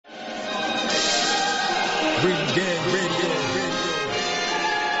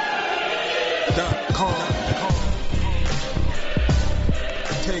RingGangRadio.com.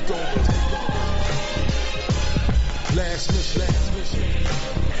 Take over. Last mission.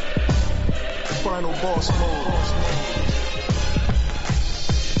 Final boss mode.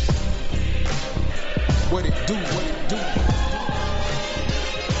 What it do?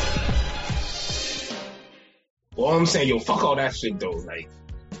 Well, I'm saying, yo, fuck all that shit though. Like,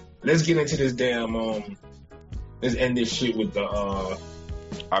 let's get into this damn let's end this shit with the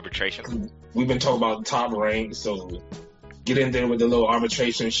arbitration. We've been talking about Top Rank, so get in there with the little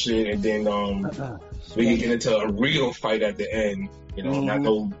arbitration shit, and then we can get into a real fight at the end. You know, not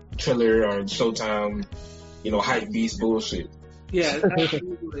no Triller or Showtime, you know, hype beast bullshit. Yeah,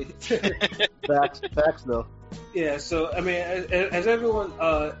 absolutely. Facts though. Yeah, so I mean, as everyone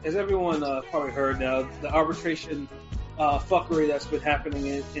probably heard now, the arbitration fuckery that's been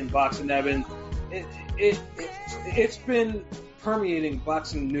happening in boxing, it's been permeating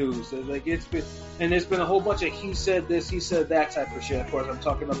boxing news. Like there's been a whole bunch of he said this, he said that type of shit. Of course, I'm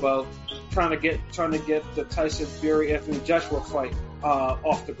talking about trying to get the Tyson Fury Anthony Joshua fight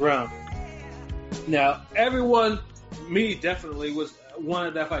off the ground. Now, everyone, me definitely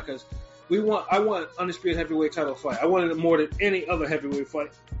wanted that fight because I want undisputed heavyweight title fight. I wanted it more than any other heavyweight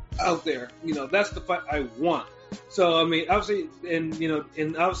fight out there. You know, that's the fight I want. So I mean, obviously, they're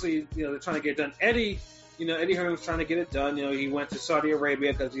trying to get it done. Eddie Hearn was trying to get it done. You know, he went to Saudi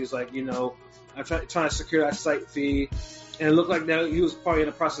Arabia because he's like, you know, I'm trying to secure that site fee, and it looked like that he was probably in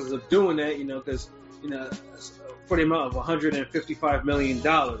the process of doing that. You know, because for the amount of $155 million.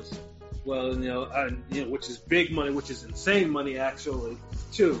 Well, which is big money, which is insane money actually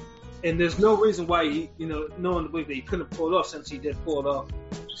too. And there's no reason why no one to believe that he couldn't pull it off, since he did pull it off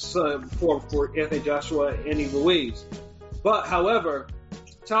for Anthony Joshua and Andy Ruiz. But however,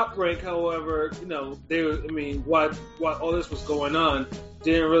 Top Rank, while all this was going on,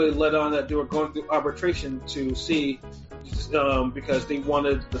 didn't really let on that they were going through arbitration to see, because they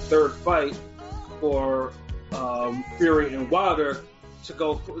wanted the third fight for Fury and Wilder to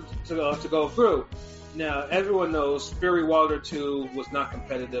go through. Now, everyone knows Fury Wilder 2 was not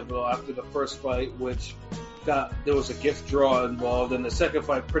competitive at all after the first fight, which there was a gift draw involved, and the second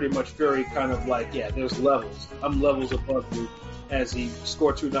fight, pretty much Fury kind of like, yeah, there's levels. I'm levels above you, as he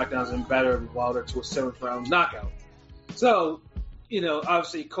scored 2 knockdowns and battered Wilder to a 7th round knockout. So,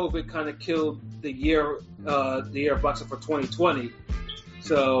 obviously COVID kind of killed the year of boxing for 2020.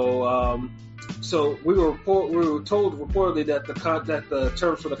 So we were told reportedly that the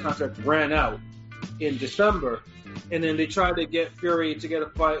terms for the contract ran out in December, and then they tried to get Fury to get a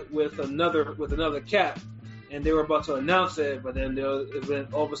fight with another cat, and they were about to announce it, but then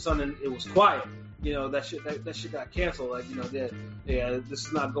all of a sudden it was quiet. That shit got canceled. Like, this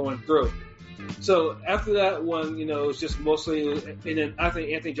is not going through. So after that one, it was just mostly, and then I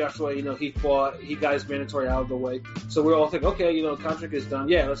think Anthony Joshua, he fought, he got his mandatory out of the way. So we all think, okay, contract is done.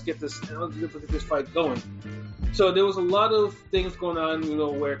 Yeah, let's get this fight going. So there was a lot of things going on,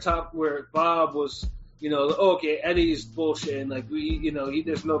 where Bob was, okay, Eddie's bullshit, and like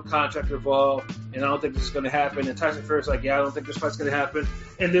there's no contract involved, and I don't think this is going to happen. And Tyson Fury's like, yeah, I don't think this fight's going to happen.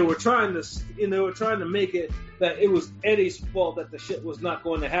 And they were trying to make it that it was Eddie's fault that the shit was not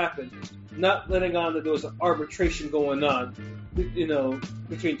going to happen, not letting on that there was an arbitration going on,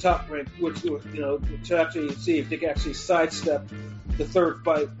 between Top Rank, which to actually see if they could actually sidestep the third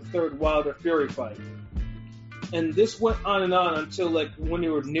Wilder Fury fight. And this went on and on until, like, when they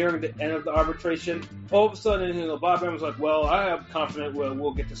were nearing the end of the arbitration, all of a sudden, Bob Arum was like, well, I am confident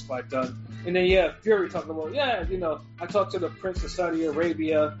we'll get this fight done. And then, Fury talking about, I talked to the Prince of Saudi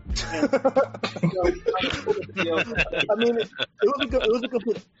Arabia. And, I mean, it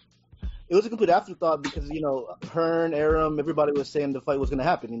was a complete afterthought because, Hearn, Arum, everybody was saying the fight was going to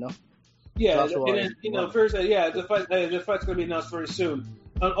happen, Yeah, and then, Fury said, the fight's going to be announced very soon.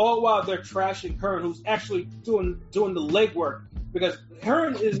 And all while they're trashing Hearn, who's actually doing the legwork, because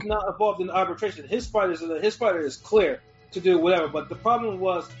Hearn is not involved in the arbitration. His fighter is clear to do whatever. But the problem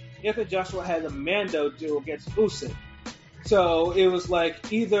was Anthony Joshua had a Mando deal against Usyk, so it was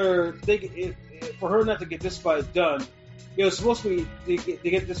like either for her not to get this fight done, it was supposed to be to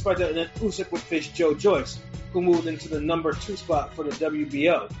get this fight done, and then Usyk would face Joe Joyce, who moved into the number 2 spot for the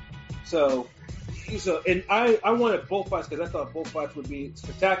WBO. So, and I wanted both fights because I thought both fights would be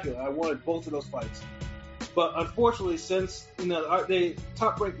spectacular. I wanted both of those fights. But unfortunately, since,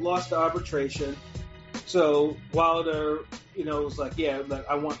 Top Rank lost the arbitration, so Wilder, was like,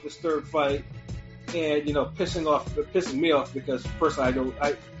 I want this third fight. And, pissing me off because first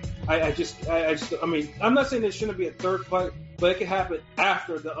I mean, I'm not saying there shouldn't be a third fight, but it can happen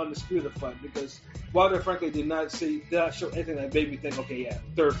after the Undisputed fight because Wilder, frankly, did not show anything that made me think, okay, yeah,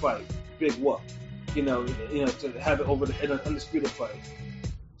 third fight, big whoop, to have it over in an Undisputed fight.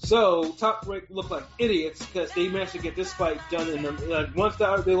 So Top Rank looked like idiots because they managed to get this fight done. And once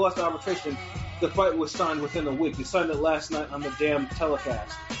they lost the arbitration, the fight was signed within a week. They signed it last night on the damn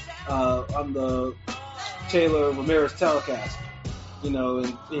telecast, on the Taylor Ramirez telecast.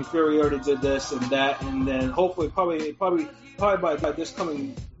 And Inferiority did this and that, and then hopefully, probably by this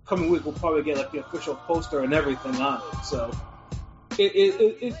coming week, we'll probably get like the official poster and everything on it. So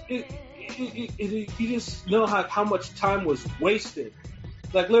you just know how much time was wasted.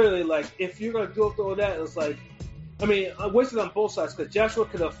 Like literally, like if you're gonna go through all that, it's like, I mean, wasted on both sides because Joshua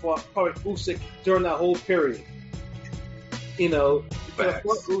could have fought probably Usyk during that whole period. He could have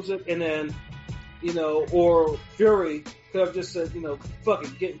fought Usyk, and then or Fury could have just said, fuck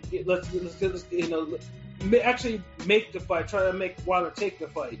it, let's actually make the fight, try to make Wilder take the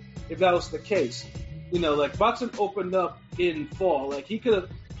fight if that was the case. Like boxing opened up in fall, like he could have,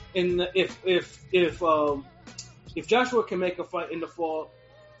 if Joshua can make a fight in the fall,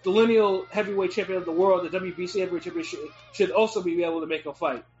 the lineal heavyweight champion of the world, the WBC heavyweight champion, should also be able to make a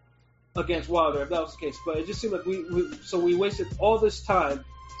fight against Wilder if that was the case. But it just seemed like we wasted all this time,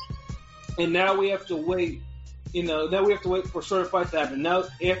 and now we have to wait. Now we have to wait for certain fights to happen. Now,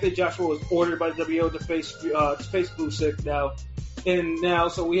 Anthony Joshua was ordered by the WO to face Usyk now,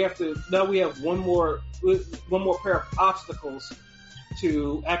 so we have one more pair of obstacles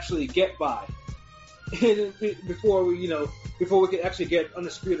to actually get by before we can actually get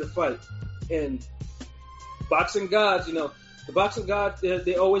Undisputed fight. And boxing gods, the boxing gods,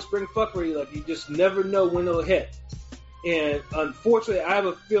 they always bring fuckery. Like you just never know when it'll hit. And unfortunately, I have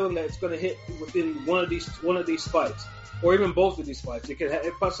a feeling that it's going to hit within one of these fights, or even both of these fights. It could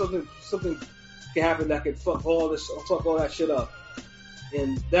something can happen that could fuck all that shit up,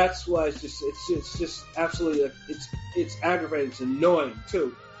 and that's why it's just absolutely it's aggravating. It's annoying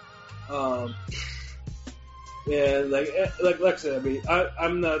too. And like I said, I mean,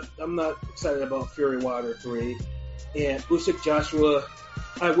 I'm not excited about Fury Wilder 3 and Usyk Joshua.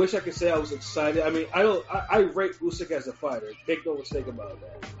 I wish I could say I was excited. I mean, I rate Usyk as a fighter. Make no mistake about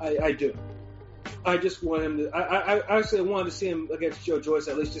that. I do. I just want him to. I actually wanted to see him against Joe Joyce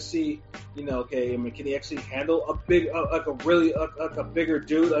at least to see, okay. I mean, can he actually handle a big, a bigger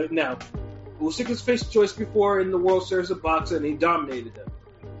dude? Now, Usyk has faced Joyce before in the World Series of Boxing, and he dominated him.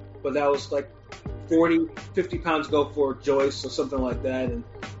 But that was like 40, 50 pounds ago for Joyce or something like that, and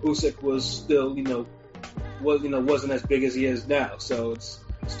Usyk was still, wasn't as big as he is now. So it's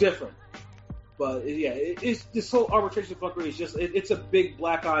different. But it's this whole arbitration fuckery is just it's a big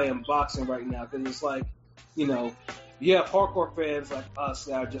black eye in boxing right now because it's like, you have hardcore fans like us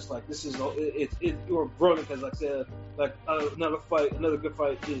that are just like this is we're groaning because like I said, like another good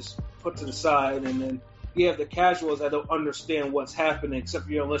fight is put to the side, and then you have the casuals that don't understand what's happening except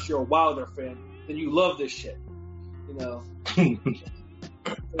unless you're a Wilder fan, then you love this shit,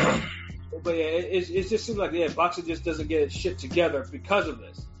 But yeah, it just seems like boxing just doesn't get its shit together because of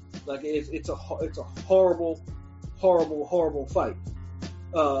this. Like it's a horrible fight.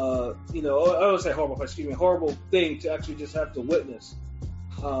 I don't say horrible fight. Excuse me, horrible thing to actually just have to witness.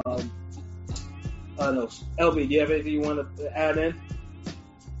 I don't know. LB, do you have anything you want to add in?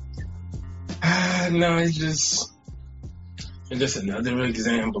 No, it's just another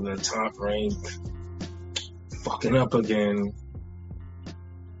example of Top Rank fucking up again.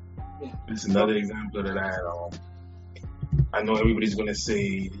 It's another example of that. I know everybody's gonna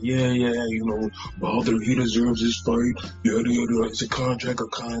say, Wilder, he deserves his fight. It's a contract.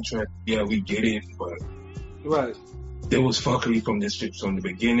 Yeah, we get it, but right, there was fuckery from this shit from the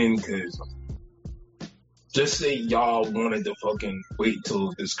beginning. Because just say y'all wanted to fucking wait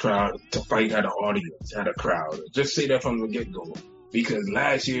till this crowd to fight had an audience, had a crowd. Just say that from the get go. Because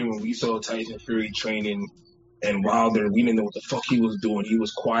last year when we saw Tyson Fury training and Wilder, we didn't know what the fuck he was doing. He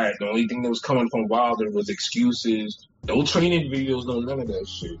was quiet. The only thing that was coming from Wilder was excuses. No training videos, no none of that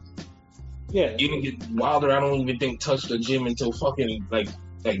shit. Yeah. You didn't get Wilder, I don't even think touched the gym until fucking like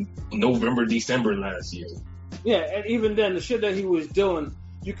November, December last year. Yeah, and even then, the shit that he was doing,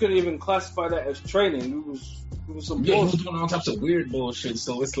 you couldn't even classify that as training. It was some bullshit. He was doing all types of weird bullshit.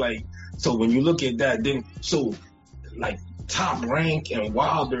 So it's like, so when you look at that, then like Top Rank and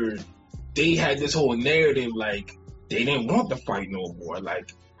Wilder, they had this whole narrative like they didn't want the fight no more.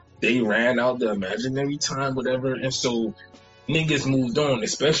 Like they ran out the imaginary time, whatever, and so niggas moved on.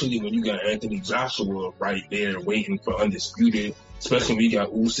 Especially when you got Anthony Joshua right there waiting for Undisputed. Especially when you got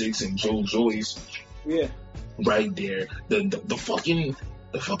Usyk and Joe Joyce. Yeah. Right there. The fucking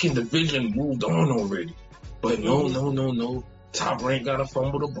the fucking division moved on already. But no. Top Rank gotta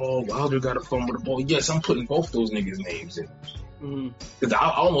fumble the ball. Wilder gotta fumble the ball. Yes, I'm putting both those niggas' names in. Because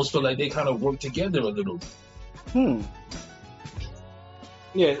I almost feel like they kind of work together a little.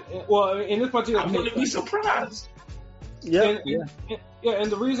 Yeah, well, in this particular I wouldn't be surprised. Yeah.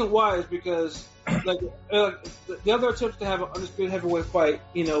 And the reason why is because like the other attempts to have an undisputed heavyweight fight,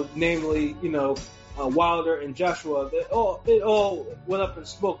 namely, Wilder and Joshua, it all went up in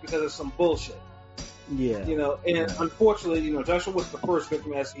smoke because of some bullshit. Yeah. And unfortunately, Joshua was the first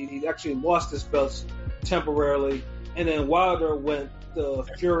victim as he actually lost his belts temporarily, and then Wilder went the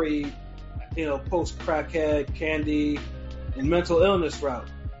Fury, post crackhead, candy, and mental illness route,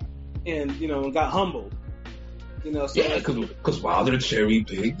 and and got humbled. So yeah, because Wilder cherry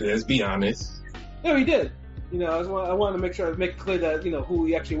picked. Let's be honest. Yeah, he did. I wanted to make it clear that who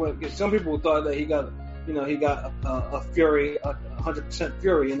he actually went. Because some people thought that he got a Fury, 100%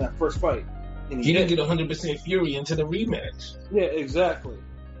 Fury in that first fight. And he didn't get 100% Fury into the rematch. Yeah, exactly.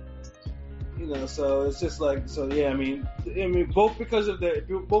 So it's just like yeah. I mean, both because of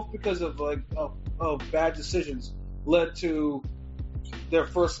bad decisions led to their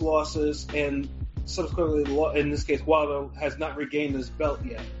first losses, and subsequently, in this case, Wilder has not regained his belt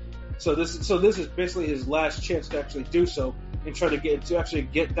yet. So this is basically his last chance to actually do so and try to get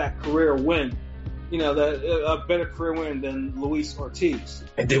that career win. That a better career win than Luis Ortiz.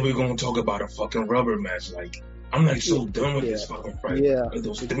 And then we're gonna talk about a fucking rubber match. Like, I'm like so done with this fucking fight. Yeah, like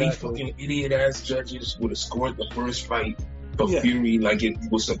those three fucking idiot ass judges would have scored the first fight for Fury like it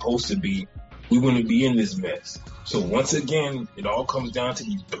was supposed to be. We wouldn't be in this mess. So once again, it all comes down to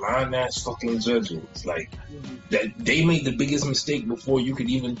these blind ass fucking judges. Like that, they made the biggest mistake before you could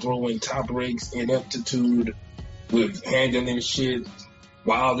even throw in Top Rank's ineptitude with handling shit.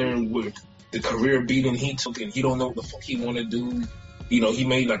 Wilder with the career beating he took, and he don't know what the fuck he want to do. He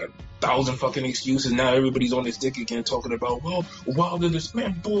made like 1,000 fucking excuses. Now everybody's on his dick again talking about, well, Wilder, this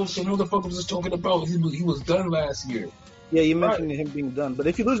man bullshit. Motherfuckers was talking about he was done last year. Yeah, you mentioned him being done, but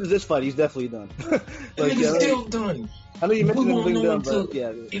if he loses this fight, he's definitely done. He's still done. I know you mentioned him being done, but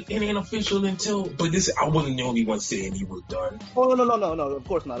it ain't official until. But I wasn't the only one saying he was done. Oh no! Of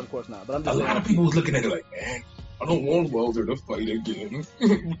course not. But I'm just a lot of people was looking at it like, man, I don't want Wilder to fight again.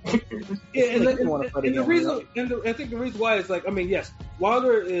 The reason, I think the reason why is yes,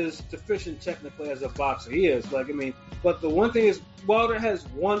 Wilder is deficient technically as a boxer. He is but the one thing is Wilder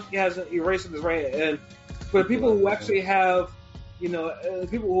he has an erase in his right hand. And for people who actually have,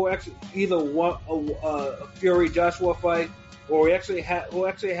 people who actually either want a Fury Joshua fight, or who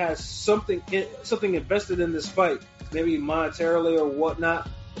actually has something invested in this fight, maybe monetarily or whatnot,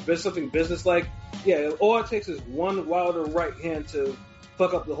 something business-like. Yeah, all it takes is one Wilder right hand to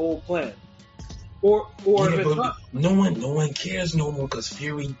fuck up the whole plan. Or if it's not, no one cares no more because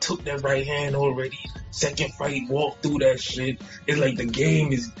Fury took that right hand already. Second fight, walked through that shit. It's like the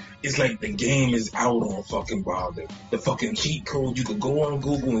game is out on fucking Wilder. The fucking cheat code, you could go on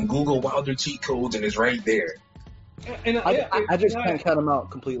Google and Google Wilder cheat codes, and it's right there. And I just can't count him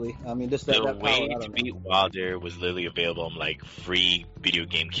out completely. I mean, just the way to beat Wilder was literally available on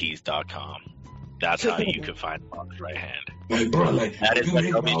freevideogamekeys.com. That's how you could find Wilder's right hand. Like, bro, if you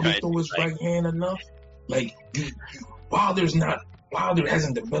hit Wilder through his right hand enough, Wilder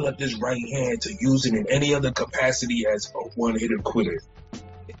hasn't developed his right hand to use it in any other capacity as a one-hitter quitter.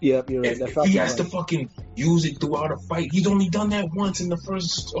 Yep, you're right. He has to fucking use it throughout a fight. He's only done that once in the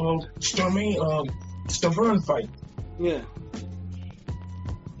first Stavern fight. Yeah.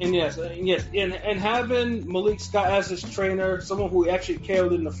 And yes, and having Malik Scott as his trainer, someone who actually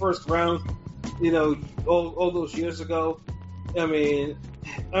KO'd in the first round, all those years ago. I mean,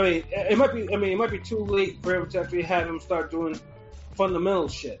 it might be too late for him to actually have him start doing fundamental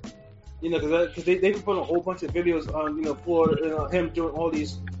shit. Because they've been putting a whole bunch of videos on, Florida, him doing all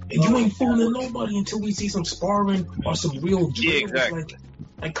these. And you ain't fooling nobody until we see some sparring or some real drills. Yeah, exactly.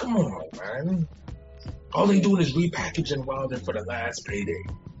 Like, come on, man. All they doing is repackaging Wilder for the last payday.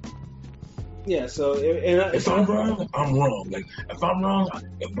 Yeah, so if I'm wrong, I'm wrong. Like, if I'm wrong,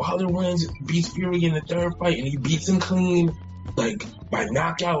 if Wilder beats Fury in the third fight and he beats him clean, like by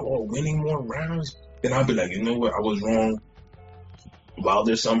knockout or winning more rounds, then I'll be like, you know what, I was wrong.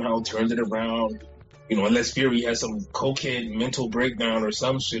 Wilder somehow turned it around. Unless Fury has some cokehead mental breakdown or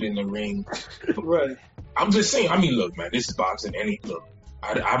some shit in the ring. Right. I'm just saying. I mean, look, man, this is boxing.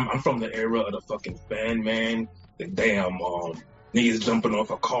 I'm from the era of the fucking fan man. The damn niggas jumping off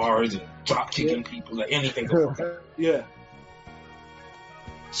of cars and drop kicking people, like anything. Yeah.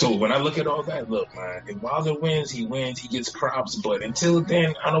 So when I look at all that, look, man, if Wilder wins, he gets props. But until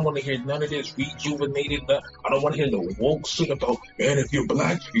then, I don't want to hear none of this rejuvenated. I don't want to hear the woke shit about, man, if you're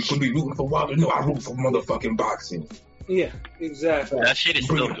black, you should be rooting for Wilder. No, I root for motherfucking boxing. Yeah, exactly. That shit is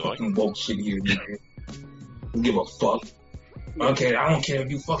Bring still the going. fucking woke shit here, man. Don't give a fuck. Okay, I don't care if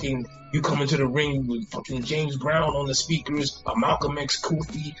you come into the ring with fucking James Brown on the speakers, a Malcolm X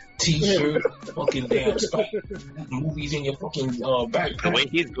Kofi t-shirt, fucking damn stuff, movies in your fucking backpack. The way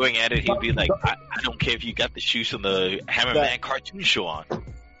he's going at it, he'd be like, I don't care if you got the shoes from the Hammerman cartoon show on.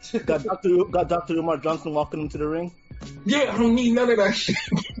 Got Dr. Umar Johnson walking into the ring. Yeah, I don't need none of that shit.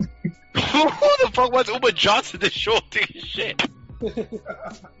 Who the fuck was Uma Johnson to show up to his shit?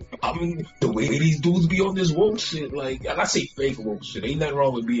 I mean, the way these dudes be on this woke shit, like, and I say fake woke shit. Ain't nothing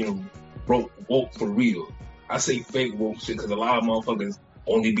wrong with being woke for real. I say fake woke shit because a lot of motherfuckers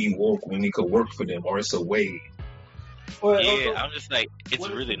only be woke when it could work for them or it's a way. Well, Yeah, also, I'm just like, it's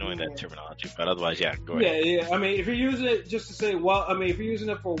really annoying that terminology, but otherwise, yeah, go ahead. yeah. I mean, if you're using it just to say, if you're using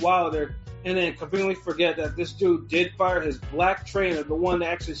it for Wilder, and then completely forget that this dude did fire his black trainer, the one that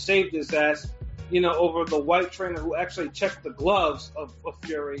actually saved his ass, over the white trainer who actually checked the gloves of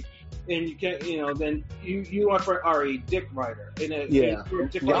Fury, and you can't, then you are a dick rider. Yeah.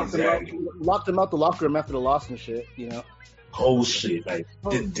 Locked him out the locker room after the loss and shit. Whole shit, like,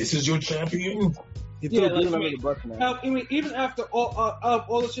 this is your champion. He threw him under the bus, man. I mean, even after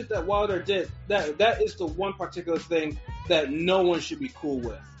all the shit that Wilder did, that is the one particular thing that no one should be cool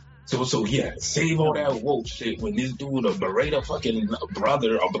with. So yeah, save all that woke shit when this dude, a Beretta fucking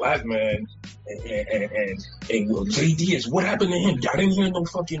brother, a black man, and well, JDS, what happened to him? I didn't hear no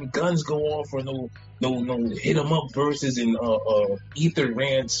fucking guns go off or no hit him up verses and ether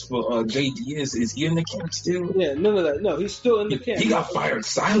rants for JDS. Is he in the camp still? Yeah, none of that. No, he's still in the camp. He got fired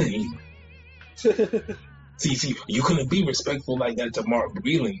silently. See, you couldn't be respectful like that to Mark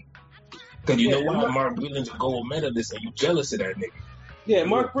Breland. Cause you know why? Mark Breland's a gold medalist and you jealous of that nigga. Yeah,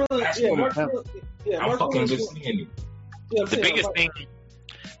 Mark Breland. I'm fucking just saying it. The biggest thing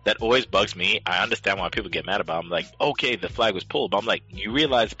that always bugs me, I understand why people get mad about it. I'm like, okay, the flag was pulled, but I'm like, you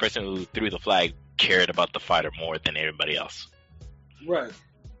realize the person who threw the flag cared about the fighter more than everybody else. Right.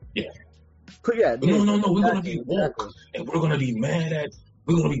 Yeah. But yeah, No. We're gonna be woke, and we're gonna be mad at.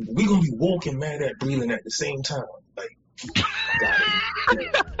 We're gonna be woke and mad at Breland at the same time. Like,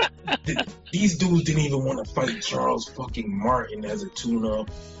 these dudes didn't even want to fight Charles fucking Martin as a tune-up.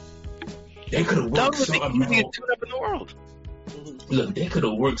 They could have worked something out. Tune-up in the world. Look, they could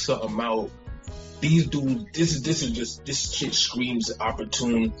have worked something out. These dudes, this shit screams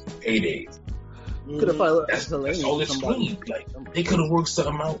opportune payday. That's all it screams. Like, they could have worked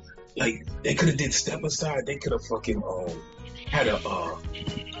something out. Like, they could have did step aside. They could have fucking had a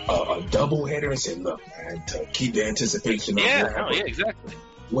double header and said, look, man, to keep the anticipation up. Yeah, exactly.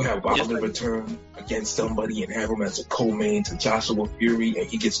 We'll have Wilder return against somebody and have him as a co-main to Joshua Fury, and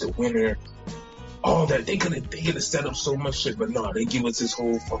he gets the winner. All that they could have set up so much shit, but no, they give us this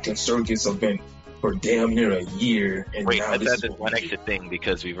whole fucking circus event for damn near a year. And wait, now let's add this one extra thing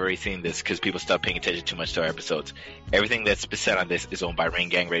because we've already seen this because people stop paying attention too much to our episodes. Everything that's said on this is owned by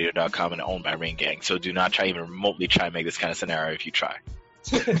RainGangRadio.com and owned by Rain Gang. So do not even remotely try and make this kind of scenario if you try.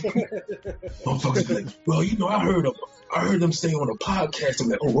 Motherfuckers be like, well, I heard them say on a podcast. I'm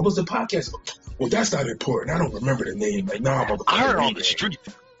like, oh, what was the podcast? Well, that's not important. I don't remember the name. Like, nah, motherfucker. I heard on the street.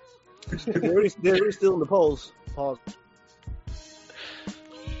 They're already still in the polls. Pause.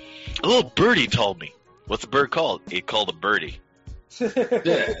 A little birdie told me. What's the bird called? It called a birdie.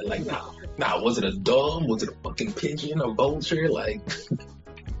 Yeah, like, nah, was it a dove? Was it a fucking pigeon? A vulture? Like,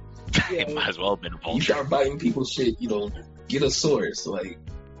 It might as well have been a you vulture. start biting people's shit, get a source. Like,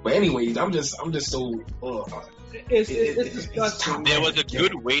 but anyways, I'm just so. It's disgusting. There was a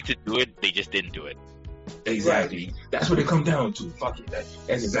good way to do it. They just didn't do it. Exactly. That's what it comes down to. Fuck it.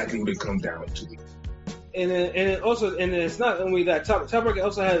 That's exactly what it comes down to. And it's not only that. Top Rank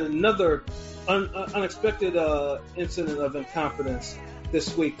also had another unexpected incident of incompetence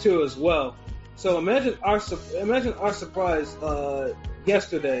this week too, as well. So imagine our surprise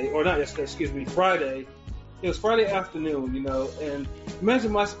yesterday, or not yesterday, excuse me, Friday. It was Friday afternoon, and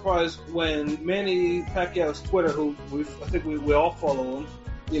imagine my surprise when Manny Pacquiao's Twitter, who I think we all follow him,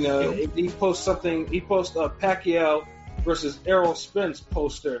 he posts something. He posts a Pacquiao versus Errol Spence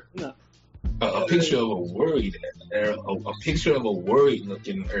poster. A picture of a worried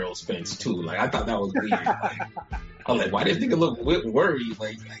looking Errol Spence too. Like, I thought that was weird. I'm like, why did this nigga look worried?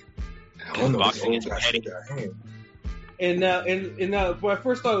 Like I don't know. Boxing is petty. And now, when I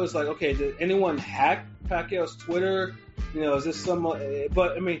first thought it was like, okay, did anyone hack Pacquiao's Twitter? Is this some?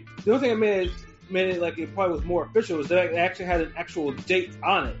 But I mean, the only thing I made made it like it probably was more official was that it actually had an actual date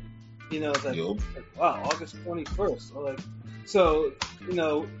on it. It's like, Yup. wow, August 21st. So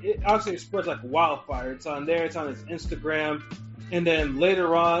it obviously spreads like wildfire. It's on there. It's on his Instagram. And then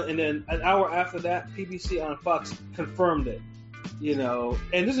later on, and then an hour after that, PBC on Fox confirmed it.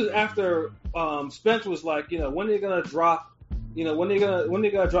 And this is after Spence was like, when are you gonna drop? When are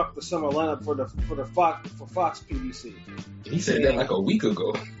you gonna drop the summer lineup for Fox PBC? He said that like a week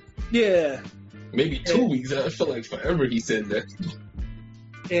ago. Yeah. Maybe 2 weeks. I feel like forever he said that.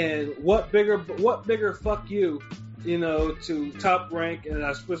 And what bigger fuck you, to Top Rank and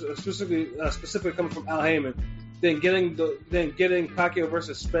specifically coming from Al Heyman, than getting Pacquiao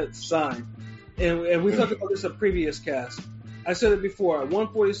versus Spence signed. And we talked about this in a previous cast. I said it before. At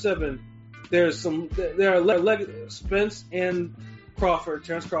 147, there are Spence and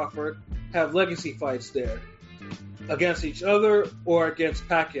Terence Crawford have legacy fights there against each other or against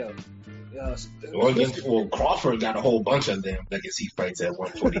Pacquiao. Crawford got a whole bunch of them legacy fights at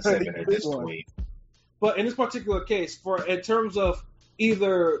 147 at this point. But in this particular case, in terms of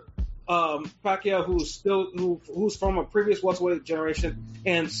either Pacquiao, who's from a previous welterweight generation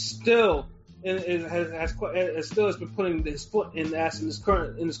and still has been putting his foot in the ass in this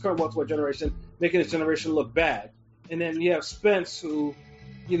current welterweight generation, making his generation look bad. And then you have Spence, who,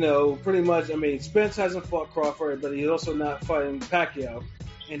 pretty much, Spence hasn't fought Crawford, but he's also not fighting Pacquiao.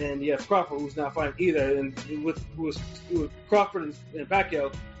 And then you have Crawford, who's not fighting either. And with Crawford and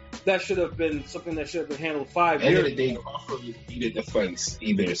Pacquiao, that should have been something that should have been handled 5 years ago. End of the day, Crawford needed to face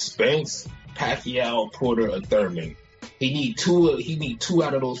either Spence, Pacquiao, Porter, or Thurman. He need two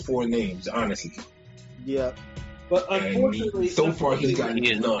out of those 4 names, honestly. Yeah. But unfortunately, so far he's gotten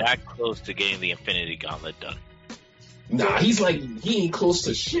he is none. that close to getting the Infinity Gauntlet done. Nah, he ain't close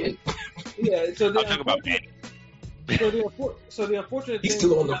to shit. Yeah. So I'm talking about Manny. So the unfortunate He's thing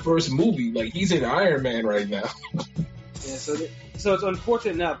still on the first movie. Like, he's in Iron Man right now. Yeah, so it's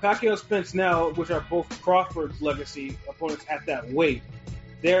unfortunate now. Pacquiao Spence now, which are both Crawford's legacy opponents at that weight,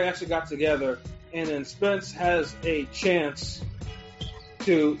 they actually got together, and then Spence has a chance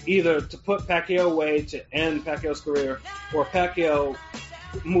to either to put Pacquiao away to end Pacquiao's career, or Pacquiao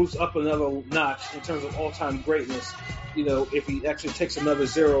moves up another notch in terms of all-time greatness. If he actually takes another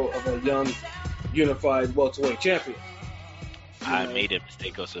zero of a young, unified welterweight champion. I made a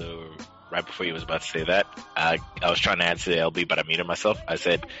mistake also right before you was about to say that. I was trying to answer LB, but I muted myself. I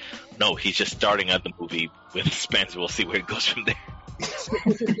said, no, he's just starting out the movie with Spence. We'll see where it goes from there.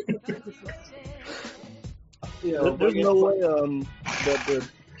 There's no way that the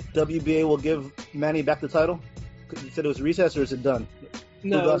WBA will give Manny back the title? You said it was recess, or is it done?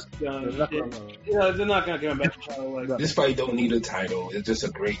 No, it's done. They're not going to give him back the title. Like This fight don't need a title. It's just a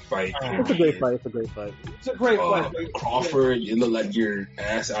great fight. It's a great fight. It's a great fight. Crawford, you look like you're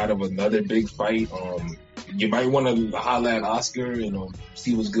ass out of another big fight. You might want to holler at Oscar,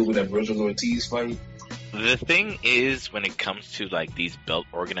 see what's good with that Virgil Ortiz fight. The thing is, when it comes to like these belt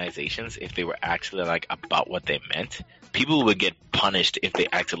organizations, if they were actually like about what they meant, people would get punished if they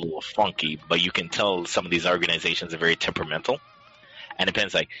acted a little funky. But you can tell some of these organizations are very temperamental. And it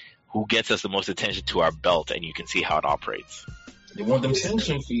depends, like, who gets us the most attention to our belt, and you can see how it operates. They want them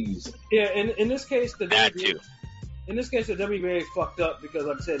sanction fees. Yeah, in this case, the WBA fucked up because,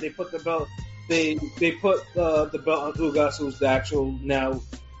 like I said, they put the belt. They put the belt on Ugas, who's the actual now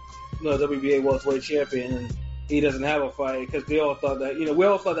WBA welterweight champion, and he doesn't have a fight because we all thought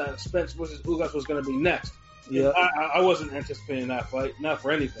that Spence versus Ugas was going to be next. Yeah, I wasn't anticipating that fight, not for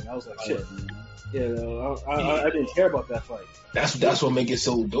anything. I was like, shit. I didn't care about that fight. That's what makes it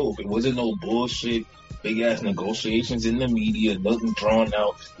so dope. It wasn't no bullshit, big ass negotiations in the media, nothing drawn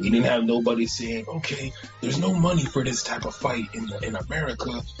out. We didn't have nobody saying, okay, there's no money for this type of fight in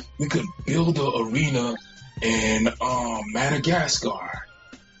America. We could build an arena in Madagascar.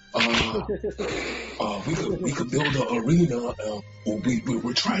 We could build an arena.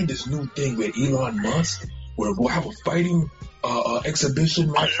 We're trying this new thing with Elon Musk, where we'll have a fighting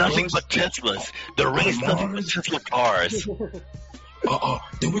exhibition match. Nothing but Teslas. The race, nothing but Tesla cars.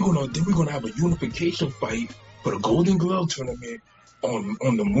 Then we're gonna have a unification fight for the Golden Glove tournament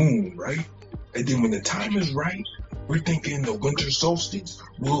on the moon, right? And then when the time is right, we're thinking the winter solstice.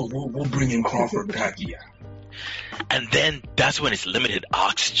 We'll bring in Crawford Pacquiao. And then that's when it's limited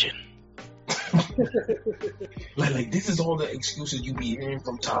oxygen. like this is all the excuses you be hearing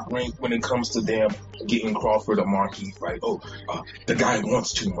from Top Rank when it comes to them getting Crawford a marquee fight. The guy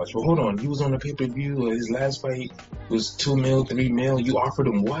wants too much. But hold on, he was on the pay-per-view. His last fight was $2 million, $3 million. You offered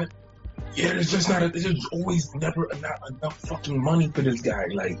him what? Yeah, there's always never not enough fucking money for this guy.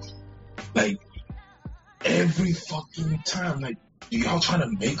 Like every fucking time, like y'all trying to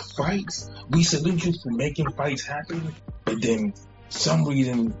make fights? We salute you for making fights happen, but then some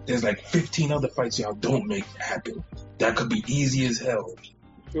reason there's like 15 other fights y'all don't make happen. That could be easy as hell.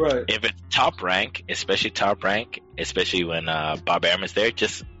 Right. If it's top rank, especially when Bob Aram's there,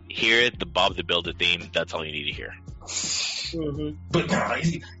 just hear the Bob the Builder theme. That's all you need to hear. Mm-hmm. But nah,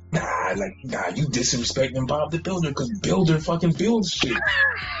 you disrespecting Bob the Builder because Builder fucking builds shit.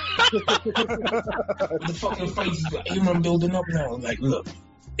 The fucking fights Abram building up now. Like, look,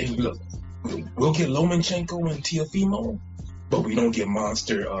 we'll get Lomachenko and Teofimo, but we don't get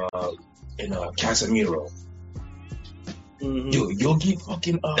Monster and Casemiro. Mm-hmm. You'll get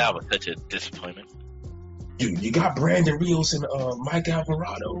fucking That was such a disappointment. you got Brandon Rios and Mike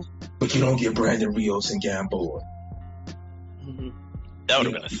Alvarado, but you don't get Brandon Rios and Gamboa. Mm-hmm. That would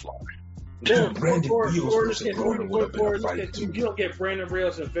have been a slaughter. Dude, Brandon Rios versus you Broner would have been a fight too. don't get Brandon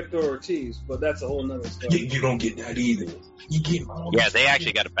Rios and Victor Ortiz, but that's a whole nother story. You don't get that either. You get all Yeah, this they fucking-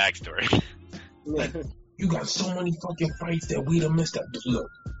 actually got a backstory. Like, you got so many fucking fights that we'd have missed out.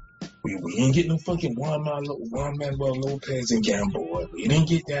 Look, we ain't getting no fucking Juan Manuel Lopez and Gamboa. We didn't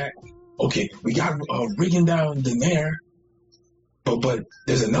get that. Okay, we got Rigondeaux and Daenerys, but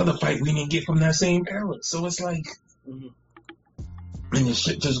there's another fight we didn't get from that same era. So it's like, Mhm. and the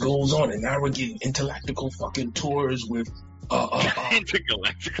shit just goes on. And now we're getting intergalactical fucking tours with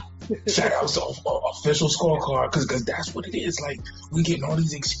Intergalactical. shout out to official scorecard because that's what it is. Like, we getting all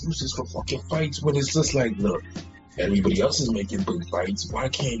these excuses for fucking fights when it's just like, look, everybody else is making big fights. Why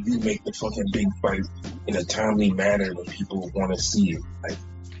can't you make the fucking big fight in a timely manner when people want to see it? Like,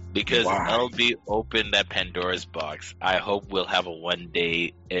 Because Why? LB opened that Pandora's box. I hope we'll have a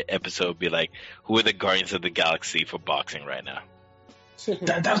one-day episode be like, who are the Guardians of the Galaxy for boxing right now?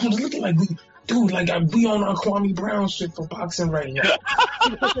 that's what it's looking like. We on our Kwame Brown shit for boxing right now.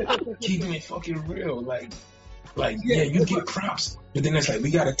 Keeping it fucking real. Like, yeah, you get props, but then it's like,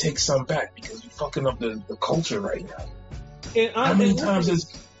 we gotta take some back because you're fucking up the culture right now. And How many times has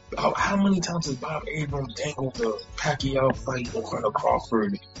Bob Abrams dangled the Pacquiao fight in front of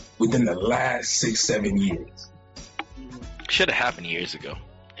Crawford within the last 6-7 years? Should have happened years ago.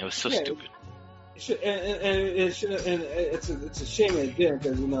 It was so Yeah. stupid. It's a shame it didn't,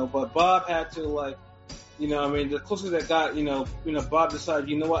 because but Bob had to, like, the closest that got, Bob decided,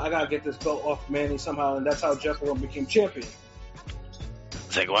 you know what, I gotta get this belt off Manny somehow, and that's how Jeff Horn became champion.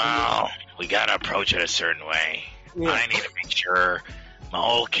 It's like, wow, we gotta approach it a certain way. Yeah. I need to make sure my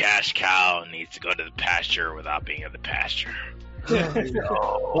old cash cow needs to go to the pasture without being in the pasture. So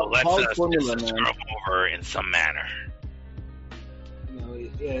let's Hard just formula, man. screw him over in some manner.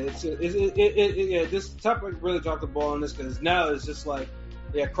 This topic really dropped the ball on this, because now it's just like,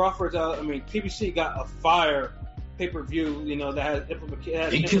 Crawford's out. I mean, PBC got a fire pay-per-view, that has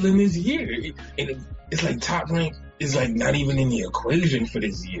They killing this year, and it's like Top Rank is like not even in the equation for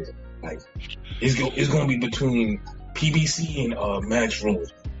this year. Like, it's gonna be between PBC and Matchroom.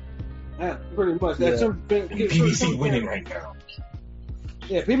 Yeah, pretty much. Yeah. PBC winning right now.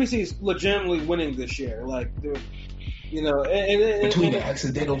 Yeah, PBC is legitimately winning this year. Like, between the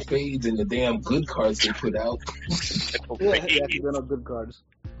accidental fades and the damn good cards they put out. Yeah, accidental good cards.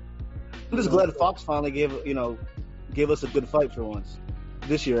 I'm just glad Fox finally gave us a good fight for once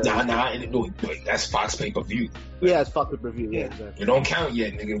this year. That's Fox pay-per-view. Yeah, it's Fox pay-per-view. Yeah, Yeah. exactly. It don't count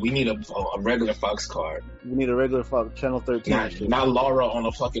yet, nigga. We need a regular Fox card. We need a regular Fox Channel 13. and shit. Not Laura on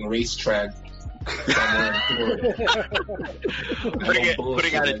a fucking racetrack somewhere in Florida.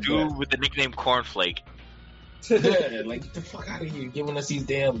 Putting out a like dude that. with the nickname Cornflake. Yeah, like, get the fuck out of here, giving us these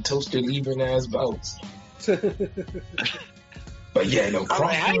damn toaster leaving ass bouts. But yeah, no, I'm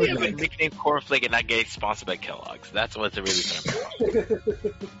like, how do you have a Crawford, nickname Cornflake and not get sponsored by Kellogg's? That's what's really gonna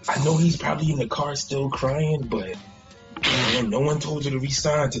I know he's probably in the car still crying, but man, no one told you to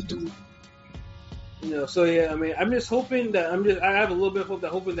resign to do it. So yeah, I mean, I'm just hoping that I have a little bit of hope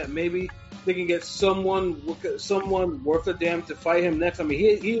hoping that maybe they can get someone worth a damn to fight him next. I mean,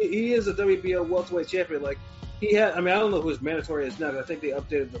 he is a WBO welterweight champion. Like, he had. I mean, I don't know who his mandatory is now, 'cause I think they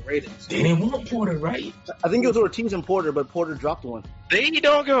updated the ratings. They didn't want Porter, right? I think it was Ortiz and Porter, but Porter dropped one. They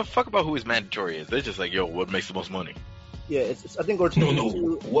don't give a fuck about who his mandatory is. They're just like, yo, what makes the most money? Yeah, I think Ortiz. No.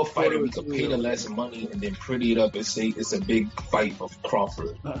 What fighter we Porter could pay the less money and then pretty it up and say it's a big fight of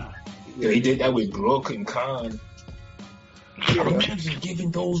Crawford? They did that with Brooke and Khan. Imagine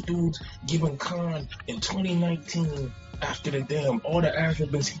giving Khan in 2019 after the damn all the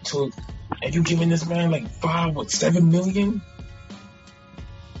Africans he took, and you giving this man like 7 million?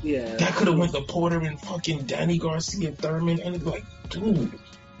 Yeah, That could have went to Porter and fucking Danny Garcia Thurman, and it's like, dude,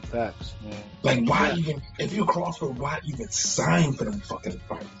 Facts, man. like, why even if you're Crawford, why even sign for them fucking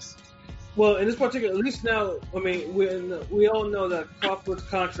fights? Well, in this particular, at least now, I mean, we all know that Crawford's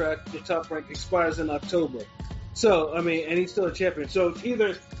contract with Top Rank expires in October. So, I mean, and he's still a champion. So it's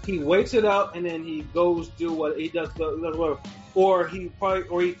either he waits it out and then he goes do what he does, whatever, or he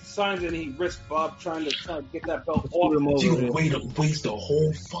signs and he risks Bob trying to get that belt off. You gonna waste a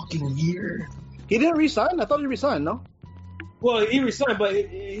whole fucking year? He didn't resign. I thought he resigned. No. Well, he resigned, but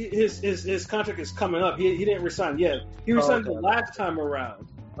his contract is coming up. He didn't resign yet. He resigned the last time around.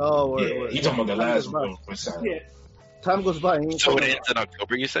 Oh, yeah, you talking about the last one? Yeah. Time goes by. So it ends in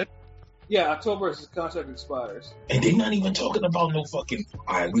October, you said? Yeah, October his contract expires. And they're not even talking about no fucking.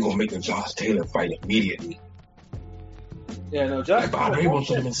 All right, we gonna make a Josh Taylor fight immediately. Yeah, no, Josh. Like, Bob Abrams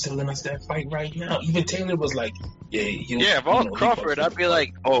should have been selling us that fight right now. Even Taylor was like, "Yeah, if I was Crawford, I'd be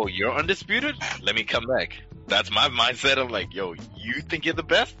like, oh, you're undisputed? Let me come back." That's my mindset. I'm like, yo, you think you're the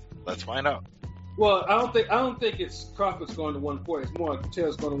best? Let's find out. Well, I don't think it's Crawford's going to 140. It's more like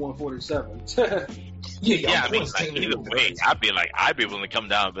Taylor's going to 147. Yeah, I mean, like, either way, I'd be willing to come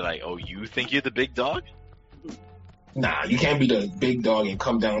down and be like, oh, you think you're the big dog? Nah, you can't be the big dog and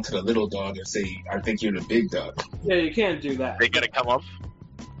come down to the little dog and say, I think you're the big dog. Yeah, you can't do that. They gotta come up.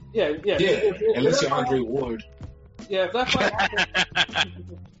 Yeah. Unless you're Andre Ward. Yeah, if that fight happens,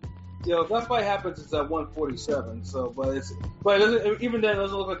 if that fight happens, it's at 147. So, but it doesn't, even then, it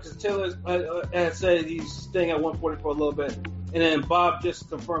doesn't look like, because Taylor had said he's staying at 140 for a little bit, and then Bob just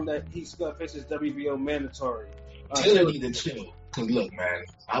confirmed that he's gonna face his WBO mandatory. Taylor need to chill. Cause look, man,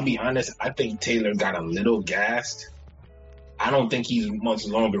 I'll be honest. I think Taylor got a little gassed. I don't think he's much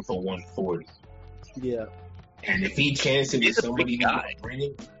longer for 140. Yeah. And if he chances with somebody who's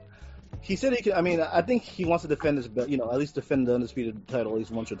bring he said he could. I mean, I think he wants to defend his belt. At least defend the undisputed title at least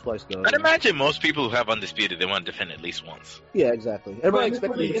once or twice. Though. I'd imagine most people who have undisputed, they want to defend at least once. Yeah, exactly. Everybody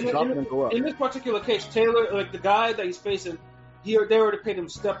expected him to drop and go up. In this particular case, Taylor, like the guy that he's facing, they already paid him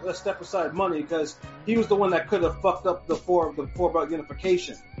step aside money because he was the one that could have fucked up the four belt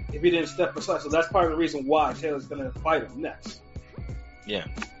unification if he didn't step aside. So that's part of the reason why Taylor's going to fight him next. Yeah.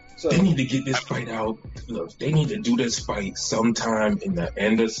 So they need to get this fight out. Look, they need to do this fight sometime in the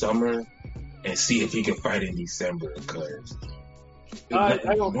end of summer and see if he can fight in December. Because I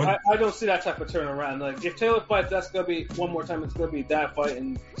don't see that type of turnaround. Like if Taylor fights, that's gonna be one more time. It's gonna be that fight,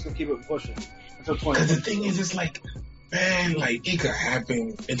 and it's gonna keep it pushing until 20. Because the thing is, it's like, man, like it could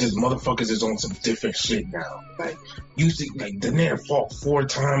happen. It just motherfuckers is on some different shit now. Like you see, like Daenerys fought 4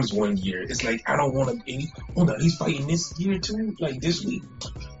 times one year. It's like I don't want to. Hold on, he's fighting this year too, like this week.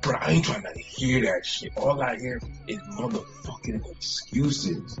 Bro, I ain't trying to hear that shit. All I hear is motherfucking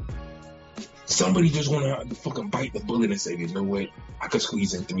excuses. Somebody just want to fucking bite the bullet and say, you know what? I could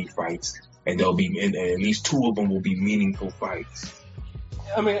squeeze in 3 fights, and they'll be, and at least 2 of them will be meaningful fights.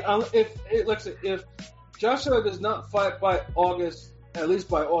 I mean, if Joshua does not fight by August, at least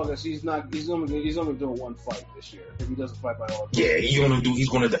by August, he's only doing 1 fight this year. If he doesn't fight by August, yeah, he's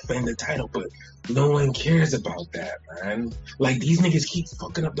gonna defend the title, but no one cares about that, man. Like these niggas keep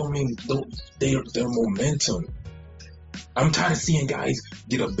fucking up their momentum. I'm tired of seeing guys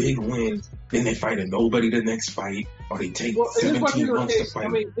get a big win, then they fight a nobody the next fight, or they take 17 months to fight. I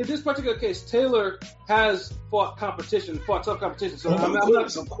mean, in this particular case, Taylor has fought tough competition. So I'm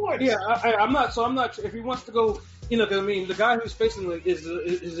not. Yeah, I'm not. So I'm not. If he wants to go, because I mean, the guy who's facing is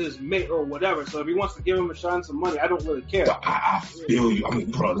his mate or whatever. So if he wants to give him a shot and some money, I don't really care. So I feel you. I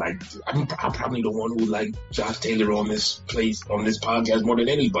mean, bro, like I'm probably the one who like Josh Taylor on this podcast more than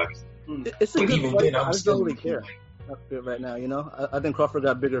anybody. It's a but good even fight. then, I don't really care. Right now, I think Crawford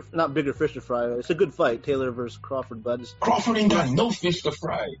got not bigger fish to fry. It's a good fight, Taylor versus Crawford, but Crawford ain't got no fish to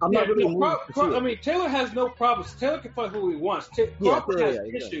fry. I'm not really I mean, Taylor has no problems. Taylor can fight who he wants. Crawford has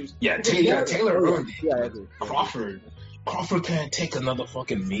issues. Yeah, Taylor earned it. Yeah, I agree. Crawford can't take another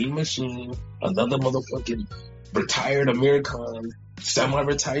fucking mean machine, another motherfucking retired American,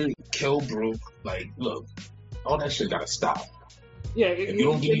 semi-retired Kell Brook. Like, look, all that shit gotta stop. Yeah, if you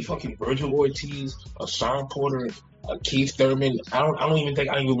don't give me fucking Virgil Ortiz, a Sean Porter, a Keith Thurman, I don't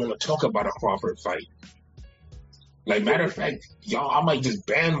even want to talk about a Crawford fight. Like, matter of fact, y'all, I might just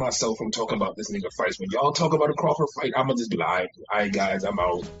ban myself from talking about this nigga fights. When y'all talk about a Crawford fight, I'm gonna just be like, all right, guys, I'm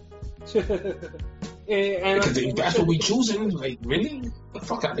out. Because if that's what we choosing, like, really? The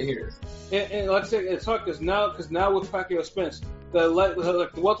fuck out of here. And like I said, it's hard because now with Pacquiao Spence,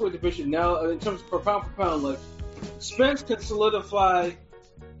 the welterweight division now, in terms of per pound, like, Spence can solidify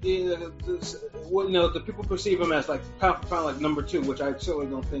the people perceive him as like pound for pound, like number 2, which I certainly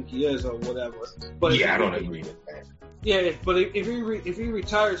don't think he is or whatever. But yeah, I don't agree with that. Yeah, but if he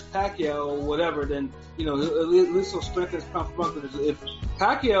retires Pacquiao or whatever, then at least he'll strengthen his pound for pound. If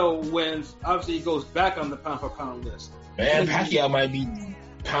Pacquiao wins, obviously he goes back on the pound for pound list. Man, Pacquiao might be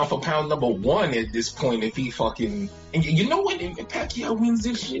pound for pound number one at this point if he fucking. And you know what? If Pacquiao wins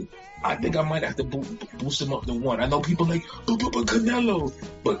this shit, I think I might have to boost him up to one. I know people like, but Canelo.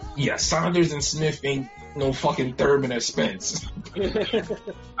 But yeah, Saunders and Smith ain't no fucking Thurman or Spence.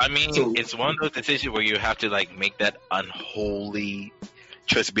 I mean, it's one of those decisions where you have to like make that unholy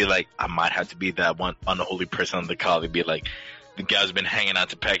choice to be like, I might have to be that one unholy person on the call to be like, the guy's been hanging out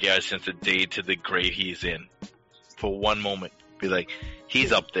to Pacquiao since the day to the grave he's in. For one moment, be like,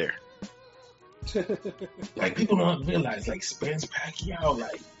 he's up there. Like, people don't realize, like, Spence Pacquiao,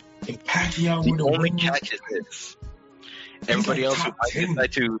 like, if Pacquiao were The to only win, catch is this. Everybody like else who top might 10.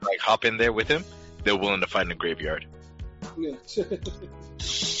 decide to like hop in there with him, they're willing to fight in the graveyard. Yeah.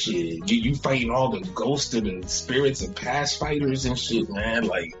 shit, you fighting all the ghosts of the spirits and past fighters and shit, man.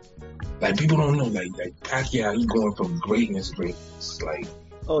 Like people don't know, like Pacquiao, he going from greatness to greatness. Like,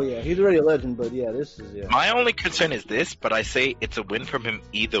 Oh yeah, he's already a legend, but yeah, this is yeah. My only concern is this, but I say it's a win from him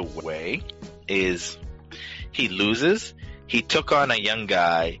either way, is he loses, he took on a young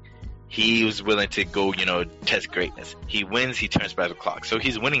guy, he was willing to go, test greatness. He wins, he turns back the clock. So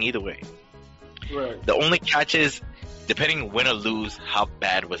he's winning either way. Right. The only catch is, depending win or lose, how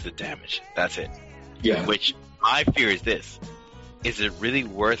bad was the damage? That's it. yeah, Which my fear is this. Is it really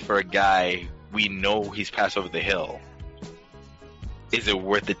worth for a guy we know he's passed over the hill? Is it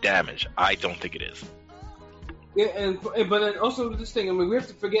worth the damage? I don't think it is. Yeah, but then also this thing. I mean, we have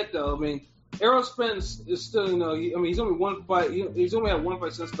to forget though. I mean, Errol Spence is still, he's only one fight. He's only had one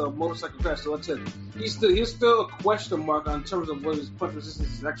fight since the motorcycle crash. So that's it. He's still a question mark on terms of what his punch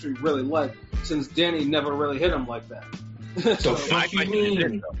resistance is actually really like, since Danny never really hit him like that. the fuck you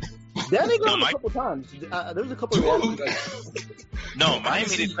mean? Danny got him No, a couple times. There was a couple of Dude. reactions. No, my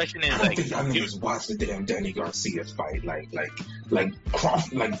immediate question is I don't like, think y'all niggas watched the damn Danny Garcia fight. Like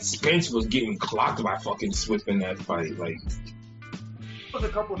Crawford, like Spence was getting clocked by fucking Swift in that fight. Like,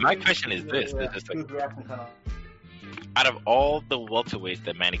 my question is this: it's just like, His reaction kind of. out of all the welterweights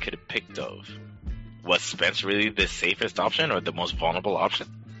that Manny could have picked of, was Spence really the safest option or the most vulnerable option?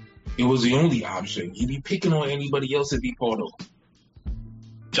 it was the only option. He'd be picking on anybody else if he fought him.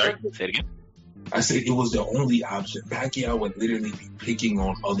 Sorry, say it again. I said it was the only option. Pacquiao would literally be picking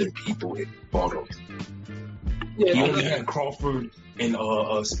on other people if he fought him. Yeah, He only had Crawford and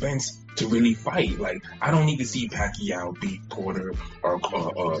Spence to really fight. Like, I don't need to see Pacquiao beat Porter or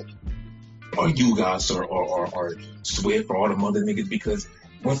Ugas or Swift or all them other niggas, because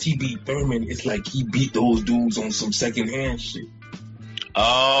once he beat Thurman, it's like he beat those dudes on some secondhand shit.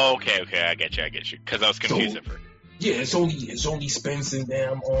 Oh, okay, I get you. Because I was confused at first. Yeah, it's only Spence and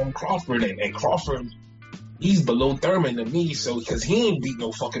damn Crawford, and Crawford, he's below Thurman to me, so because he ain't beat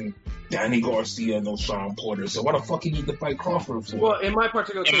no fucking Danny Garcia, no Sean Porter, so why the fuck he need to fight Crawford for? Well, in my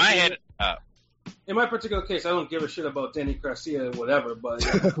particular In case, my head, I don't give a shit about Danny Garcia or whatever, but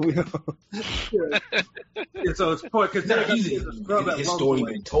We don't- yeah, so it's point because Nah, his story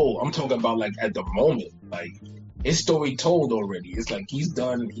been told. I'm talking about like at the moment, like his story told already. It's like he's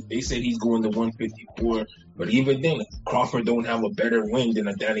done. They said he's going to 154, but even then, Crawford don't have a better win than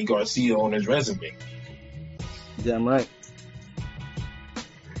a Danny Garcia on his resume. Damn right.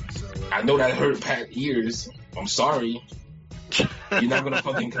 I know that hurt Pat's ears. I'm sorry. You're not gonna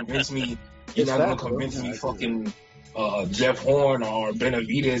fucking convince me. You're It's not gonna fact, bro. convince me fucking Jeff Horn or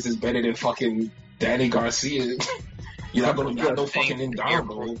Benavidez is better than fucking Danny Garcia. You're not gonna not no fucking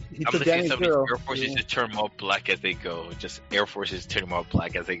Indomitable. He I'm took gonna say Danny some of these Zero. Air Forces just turn more black as they go. Just Air Forces turn more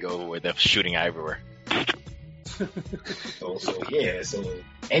black as they go, where they're shooting everywhere. So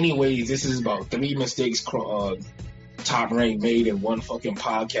anyways, this is about 3 mistakes Top Rank made in one fucking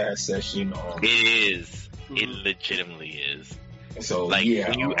podcast session. It is. It legitimately is. So Like, yeah,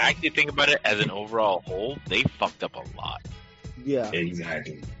 when you actually think about it as an overall whole, they fucked up a lot. Yeah.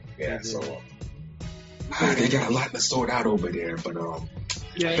 exactly. Yeah, They so they got a lot to sort out over there, but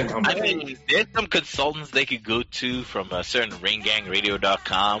I think I'm I mean, there's some consultants they could go to from a certain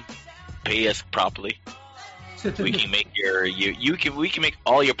ringangradio.com. Pay us properly. We can make we can make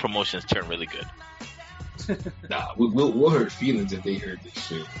all your promotions turn really good. nah, we'll hurt feelings if they heard this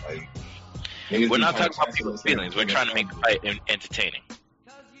shit. Like, niggas We're be not trying talking about to people's cancel us feelings. We're trying to make the fight entertaining.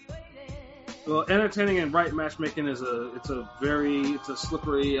 Well, entertaining and right matchmaking is a slippery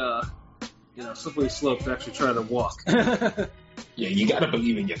slippery slope to actually try to walk. Yeah, you gotta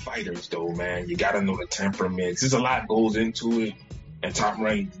believe in your fighters, though, man. You gotta know the temperaments. There's a lot goes into it. And Top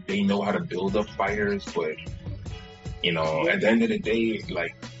Rank, they know how to build up fighters, but at the end of the day,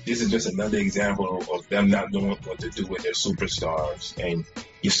 like, this is just another example of them not knowing what to do with their superstars. And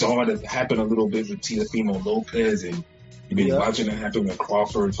you saw it happen a little bit with Teofimo Lopez, and You've been Yeah. watching it happen with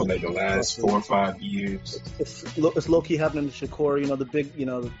Crawford for like the last 4 or 5 years. It's low key happening to Shakur.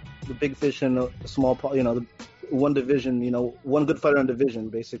 The big fish in a small pot. The one division. One good fighter in division.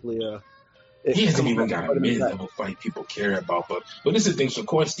 Basically, He hasn't even got a mid-level fight people care about. But this is the thing.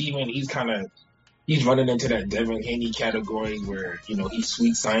 Shakur Steven, he's running into that Devin Haney category where he's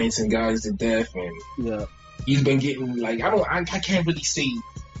sweet sciencing guys to death, and Yeah. he's been getting like I can't really say.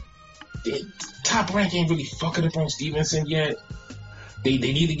 Top Rank ain't really fucking up on Stevenson yet. They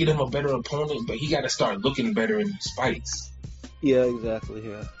need to get him a better opponent, but he got to start looking better in these fights. Yeah, exactly.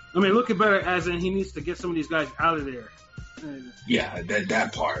 Yeah. I mean, looking better as in he needs to get some of these guys out of there. Yeah,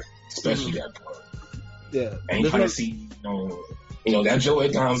 that part, especially that part. Yeah. And trying to see, that Joey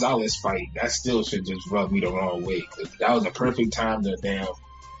Gonzalez fight, that still should just rub me the wrong way. 'Cause that was a perfect time to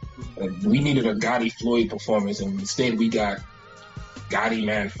we needed a Gotti Floyd performance, and instead we got Gotti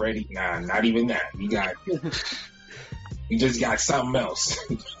Manfredi. Nah, not even that. We just got something else.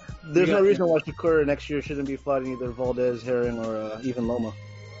 There's no reason why Shakur next year shouldn't be fighting either Valdez, Herring, or even Loma.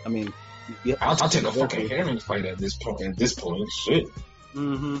 I mean, yeah, I'll take a fucking Herring fight at this point. Shit.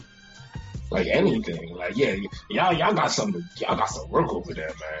 Mm-hmm. Like anything. Like y'all got some work over there,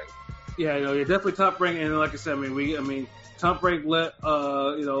 man. Yeah, you're definitely Top Rank, and like I said, Top Rank let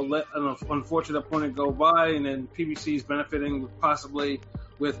an unfortunate opponent go by, and then PBC is benefiting with possibly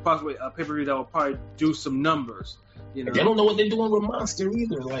a pay-per-view that will probably do some numbers. They don't know what they're doing with Monster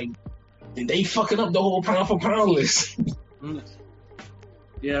either. Like they fucking up the whole pound for pound list.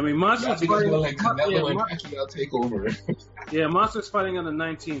 Yeah, Monster's fighting like Canelo and Pacquiao take over. Yeah, Monster's fighting on the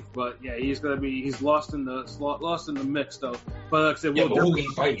 19th, but yeah, he's lost in the mix though. But like I said, who he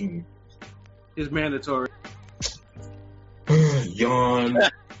fighting? Is mandatory. Yawn.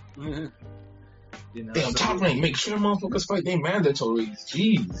 Damn, Top Rank, make sure motherfuckers fight their mandatories.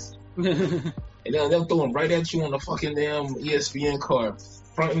 Jeez. And then they'll throw them right at you on the fucking damn ESPN card,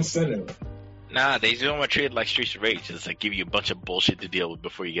 front and center. Nah, they don't want to treat it like Streets of Rage. It's like give you a bunch of bullshit to deal with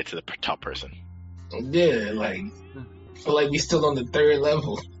before you get to the top person. Yeah, like feel like we still on the third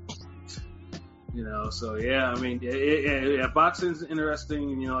level. So yeah, boxing's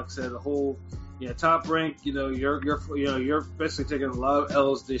interesting. Like I said, the whole Top Rank. You're basically taking a lot of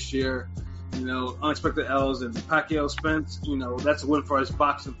L's this year. Unexpected L's, and Pacquiao Spence. That's a win for us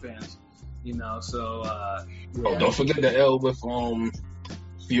boxing fans. Don't forget the L with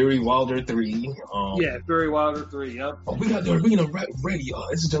Fury Wilder 3. Fury Wilder 3. Yep. We got the arena ready.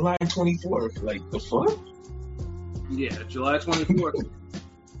 It's July 24th. Like the fuck? Yeah, July 24th.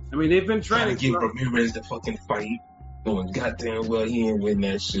 They've been training. Give Ramirez the fucking fight, knowing goddamn well he ain't win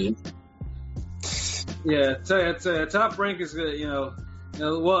that shit. Yeah, tell you, Top Rank is gonna,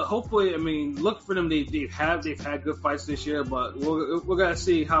 well, hopefully, look for them. They've had good fights this year, but we're gonna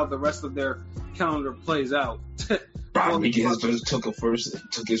see how the rest of their calendar plays out. Rodriguez just took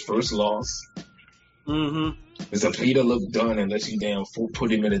his first loss. Mm-hmm. Zapata looked done unless you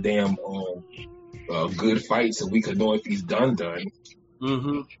put him in a damn good fight so we could know if he's done.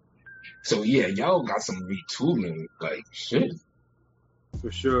 Mm-hmm. So yeah, y'all got some retooling, like shit.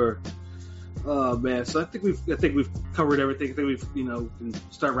 For sure. Oh man, so I think we've covered everything. I think we've can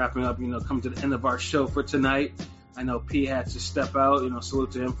start wrapping up. Come to the end of our show for tonight. I know P had to step out.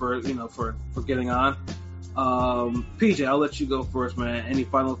 Salute to him for getting on. PJ, I'll let you go first, man. Any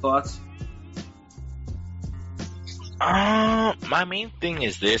final thoughts? My main thing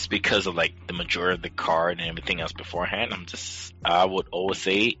is this, because of like the majority of the card and everything else beforehand. I would always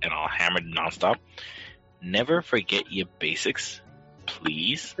say, and I'll hammer it nonstop, never forget your basics,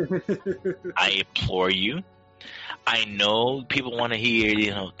 please. I implore you. I know people want to hear,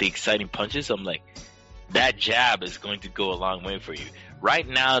 the exciting punches. I'm like, that jab is going to go a long way for you. Right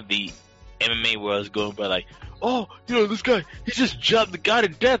now, the MMA world is going by like, oh, this guy, he just jabbed the guy to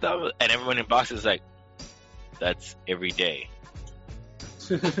death. And everyone in boxing is like, that's every day.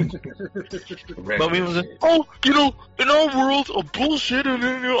 But we was like, oh, in our world of bullshit, and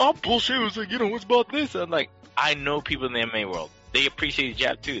then our bullshit was like, what's about this? And I'm like, I know people in the MMA world, they appreciate the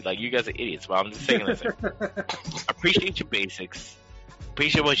jab too. Like, you guys are idiots, but I'm just saying this. Appreciate your basics,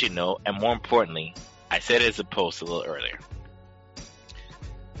 appreciate what you know, and more importantly, I said it as a post a little earlier.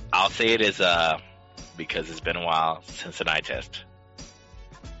 I'll say it as because it's been a while since an eye test.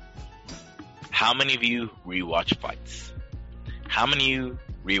 How many of you rewatch fights? How many of you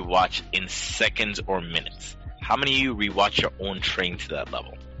rewatch in seconds or minutes? How many of you rewatch your own training to that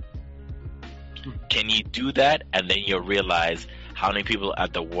level? Can you do that, and then you'll realize how many people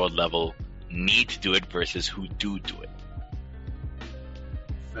at the world level need to do it versus who do it?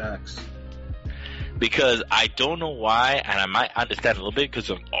 Facts. Because I don't know why, and I might understand a little bit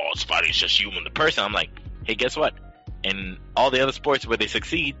because of, it's fighting, it's just you and the person. I'm like, hey, guess what? In all the other sports where they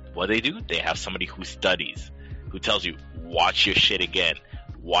succeed, what do? They have somebody who studies, who tells you, watch your shit again.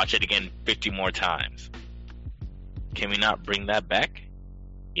 Watch it again 50 more times. Can we not bring that back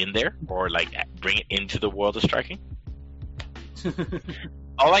in there? Or, like, bring it into the world of striking?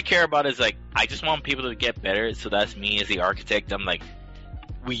 All I care about is, like, I just want people to get better, so that's me as the architect. I'm like,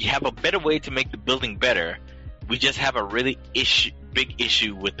 we have a better way to make the building better. We just have a really big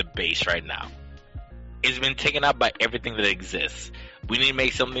issue with the base right now. It's been taken out by everything that exists. We need to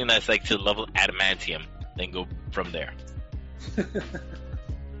make something that's like to the level of adamantium, then go from there.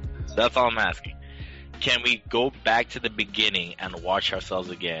 That's all I'm asking. Can we go back to the beginning and watch ourselves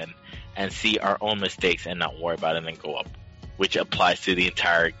again and see our own mistakes and not worry about it and then go up? Which applies to the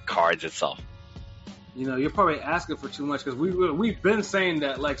entire cards itself. You know, you're probably asking for too much because we've been saying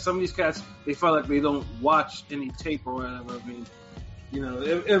that, like, some of these cats, they feel like they don't watch any tape or whatever. I mean, you know,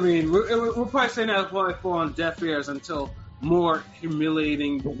 we're probably saying that probably fall on deaf ears until more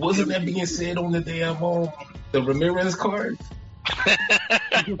humiliating. Wasn't that being said on the damn the Ramirez card?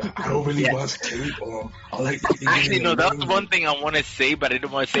 I don't really watch tape. I like actually, no, that's the one thing I want to say, but I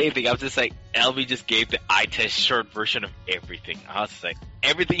didn't want to say anything. I was just like, LB just gave the eye test short version of everything. I was like,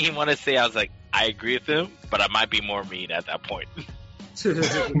 everything he wanted to say, I was like, I agree with him, but I might be more mean at that point.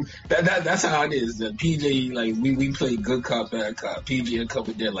 That's how it is. The PJ, like, we play good cop, bad cop. PJ will come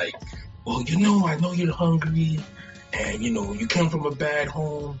in there like, well, you know, I know you're hungry, and, you know, you come from a bad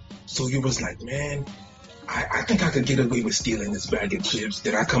home, so you was like, man, I think I could get away with stealing this bag of chips.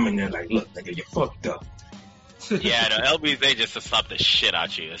 Then I come in there like, look, nigga, you fucked up. Yeah, no, LB's there just to slap the shit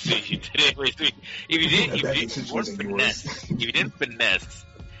out you as soon as you did it. If you didn't finesse,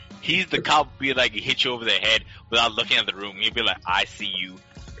 he's the cop be like, hit you over the head without looking at the room. He'd be like, I see you.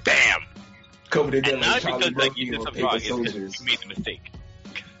 Bam! Covered it and like not because like, you did something wrong, it's soldiers. because you made the mistake.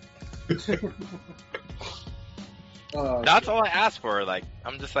 That's all I ask for. Like,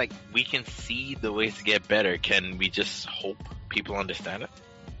 I'm just like, we can see the ways to get better. Can we just hope people understand it?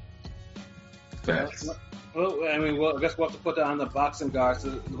 Facts. Well, I mean, I guess we'll have to put that on the boxing guys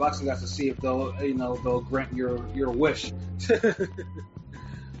to see if they'll grant your wish.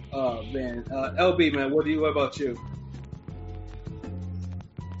 Oh man, LB man, what about you?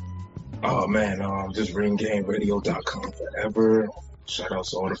 Oh man, just ringgameradio.com forever. Shout out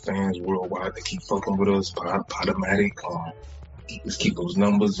to all the fans worldwide that keep fucking with us. Podomatic, let's keep those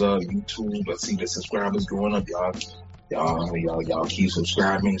numbers up. YouTube, let's see the subscribers going up, y'all keep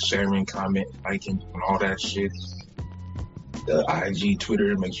subscribing, sharing, commenting, liking, and all that shit. The IG,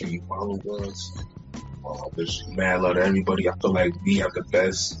 Twitter, make sure you follow us. There's mad love to everybody. I feel like we have the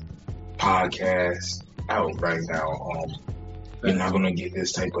best podcast out right now. You're not gonna get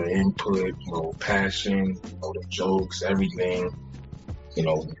this type of input, passion, the jokes, everything. We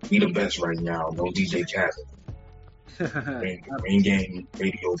the best right now. No DJ Khaled. Ring Game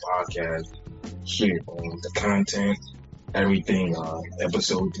Radio Podcast. Shit, the content, everything.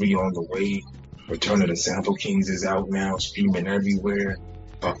 Episode 3 on the way. Return of the Sample Kings is out now, streaming everywhere.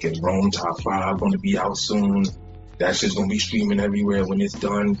 Fucking Rome Top 5 gonna be out soon. That shit's gonna be streaming everywhere when it's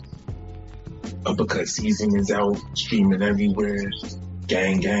done. Uppercut Season is out, streaming everywhere.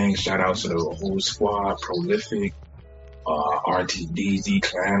 Gang, shout out to the whole squad, Prolific, RTDZ,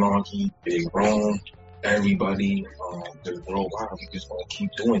 Clanarchy, Big Rome, everybody, just worldwide. We just gonna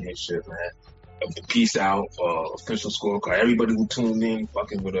keep doing this shit, man. Peace out, official scorecard. Everybody who tuned in,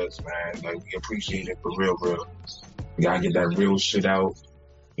 fucking with us, man. Like, we appreciate it for real. We gotta get that real shit out.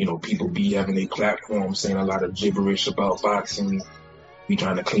 People be having a platform saying a lot of gibberish about boxing. We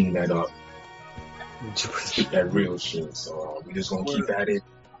trying to clean that up. Get that real shit. So we just gonna keep at it.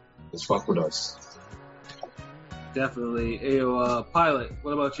 Just fuck with us. Definitely. Ayo, Pilot,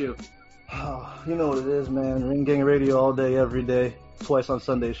 what about you? You know what it is, man. Ring Gang Radio all day, every day. Twice on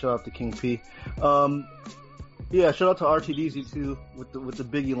Sunday. Shout out to King P. Yeah, shout out to RTDZ too with the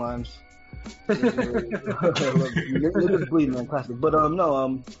Biggie lines. Niggas bleed, man, classic. But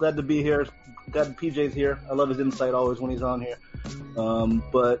glad to be here. Glad PJ's here. I love his insight always when he's on here.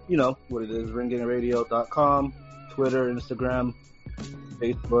 But you know what it is, ringgangeradio.com, Twitter, Instagram,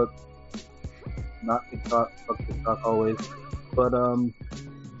 Facebook, not TikTok, fuck TikTok always. But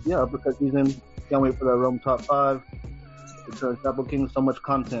yeah, because he's in, can't wait for that Rome Top 5. Return Sample King, so much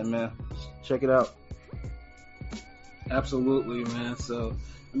content, man. Check it out. Absolutely, man. So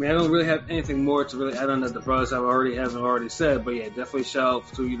I mean, I don't really have anything more to really add on that the brothers haven't already said, but yeah, definitely shout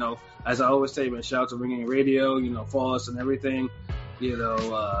out to, as I always say, man, shout out to Ringing Radio, follow us and everything,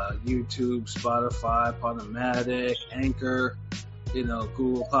 YouTube, Spotify, Podomatic, Anchor,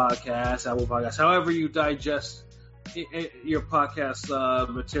 Google Podcasts, Apple Podcasts, however you digest your podcast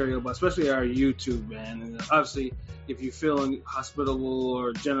material, but especially our YouTube, man. And obviously, if you're feeling hospitable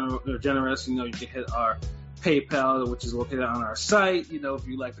or generous, you can hit our PayPal, which is located on our site. If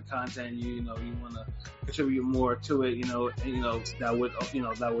you like the content, you want to contribute more to it, that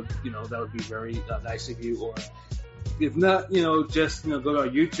would be very nice of you. Or if not, just go to our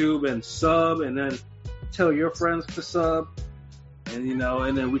YouTube and sub, and then tell your friends to sub. And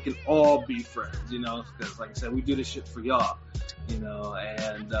and then we can all be friends, because like I said, we do this shit for y'all,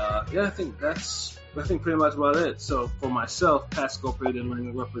 and I think pretty much about it. So for myself, Pascal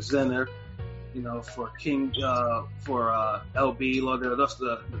Braden, representative, for King, for LB, Lord, that's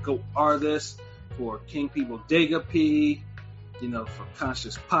the GOAT artist, for King People Dega P, for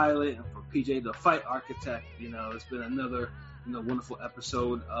Conscious Pilot, and for PJ the Fight Architect. It's been another wonderful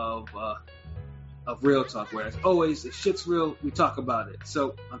episode of Real Talk, where as always, if shit's real, we talk about it.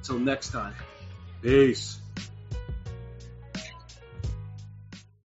 So until next time, peace.